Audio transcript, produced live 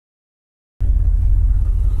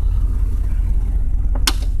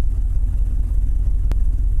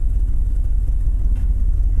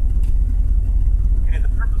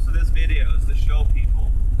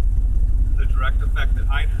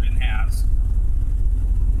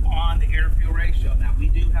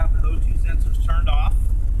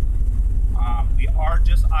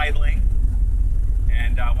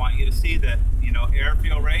air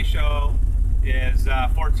fuel ratio is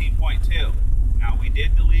 14.2. Now we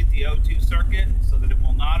did delete the O2 circuit so that it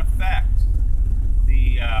will not affect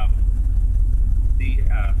the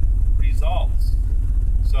results.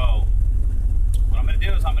 So what I'm going to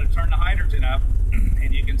do is I'm going to turn the hydrogen up,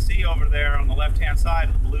 and you can see over there on the left hand side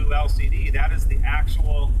of the blue LCD, that is the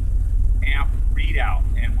actual amp readout,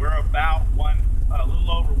 and we're about a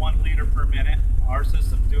little over 1 liter per minute. Our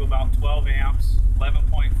systems do about 12 amps,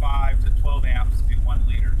 11.5 to 12 amps do 1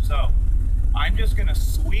 liter. So I'm just going to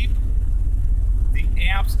sweep the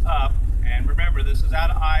amps up, and remember this is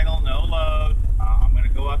out of idle, no load. I'm going to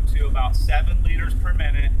go up to about 7 liters per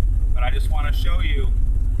minute, but I just want to show you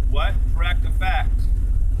what direct effect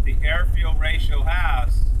the air fuel ratio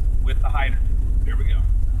has with the hydrogen. Here we go.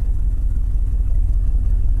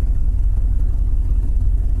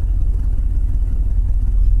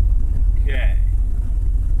 Okay,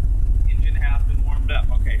 engine has been warmed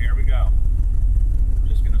up. Okay, here we go. I'm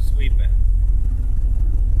just going to sweep it.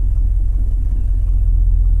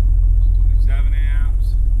 27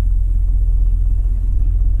 amps.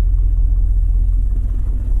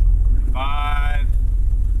 35.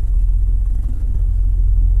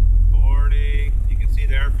 40. You can see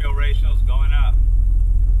the air fuel ratio is going up.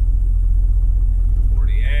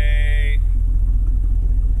 48.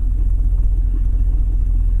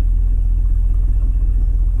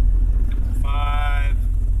 55.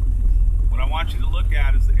 What I want you to look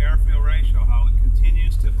at is the air fuel ratio, how it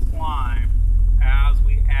continues to climb as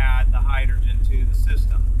we add the hydrogen to the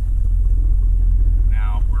system.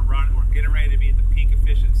 Now we're getting ready to be at the peak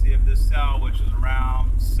efficiency of this cell, which is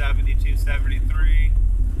around 72, 73.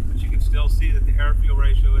 But you can still see that the air fuel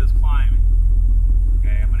ratio is climbing.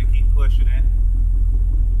 Okay, I'm going to keep pushing it.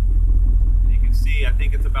 And you can see, I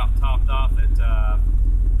think it's about topped off at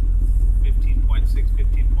 15.6,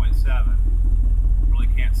 15.7. Really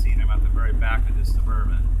can't see them at the very back of this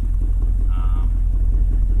Suburban. Now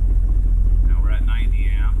we're at 90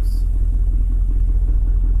 amps.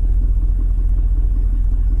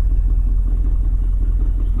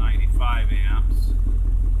 There's 95 amps.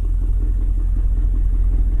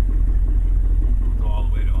 Go all the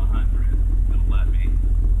way to 100. It'll let me.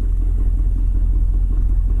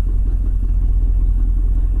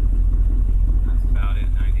 That's about it,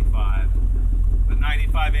 95. But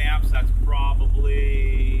 95 amps, that's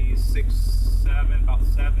probably about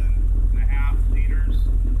 7.5 liters.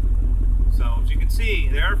 So as you can see,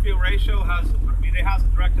 the air fuel ratio has a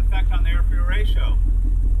direct effect on the air fuel ratio.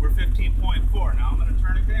 We're 15.4. Now I'm going to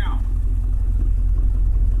turn it down.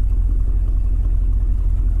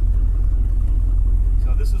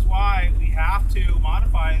 So this is why we have to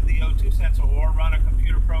modify the O2 sensor or run a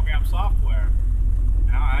computer program software.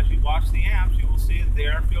 Now as you watch the amps, you will see that the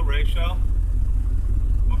air fuel ratio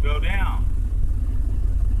will go down.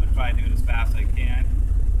 I'm going to try to do it as fast as I can.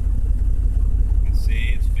 You can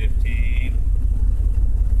see it's 15,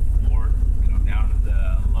 or down to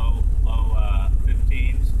the low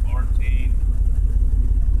 15s, 14.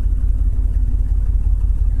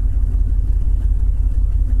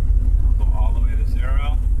 I'll go all the way to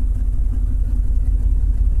 0.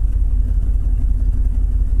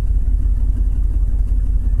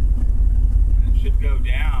 And it should go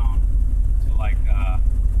down to like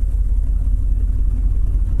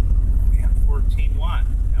 14.1,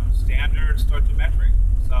 standard stoichiometric.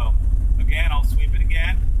 So again, I'll sweep it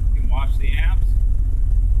again. You can watch the amps.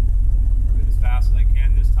 Do it as fast as I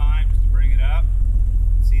can this time, just to bring it up.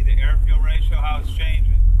 See the air fuel ratio, how it's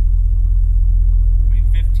changing. I mean,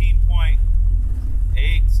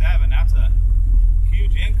 15.87, that's a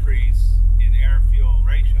huge increase in air fuel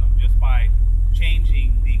ratio just by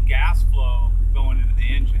changing the gas flow going into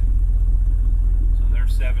the engine. So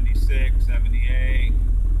there's 76, 78.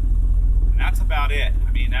 And that's about it.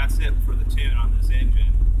 I mean, that's it for the tune on this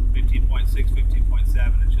engine. 15.6,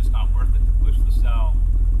 15.7, it's just not worth it to push the cell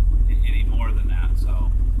any more than that.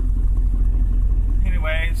 So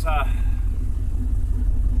anyways, thought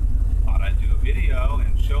I'd do a video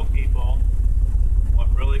and show people what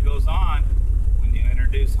really goes on when you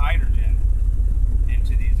introduce hydrogen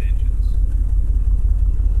into these engines.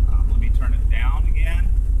 Let me turn it down again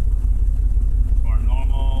to our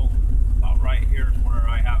normal. About right here is where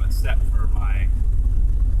I have it set for my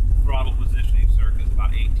throttle positioning circuit. It's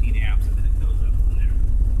about 18 amps, and then it goes up from there.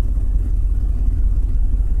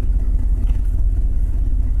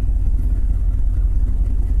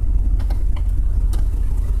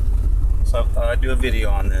 So I thought I'd do a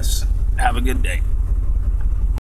video on this. Have a good day.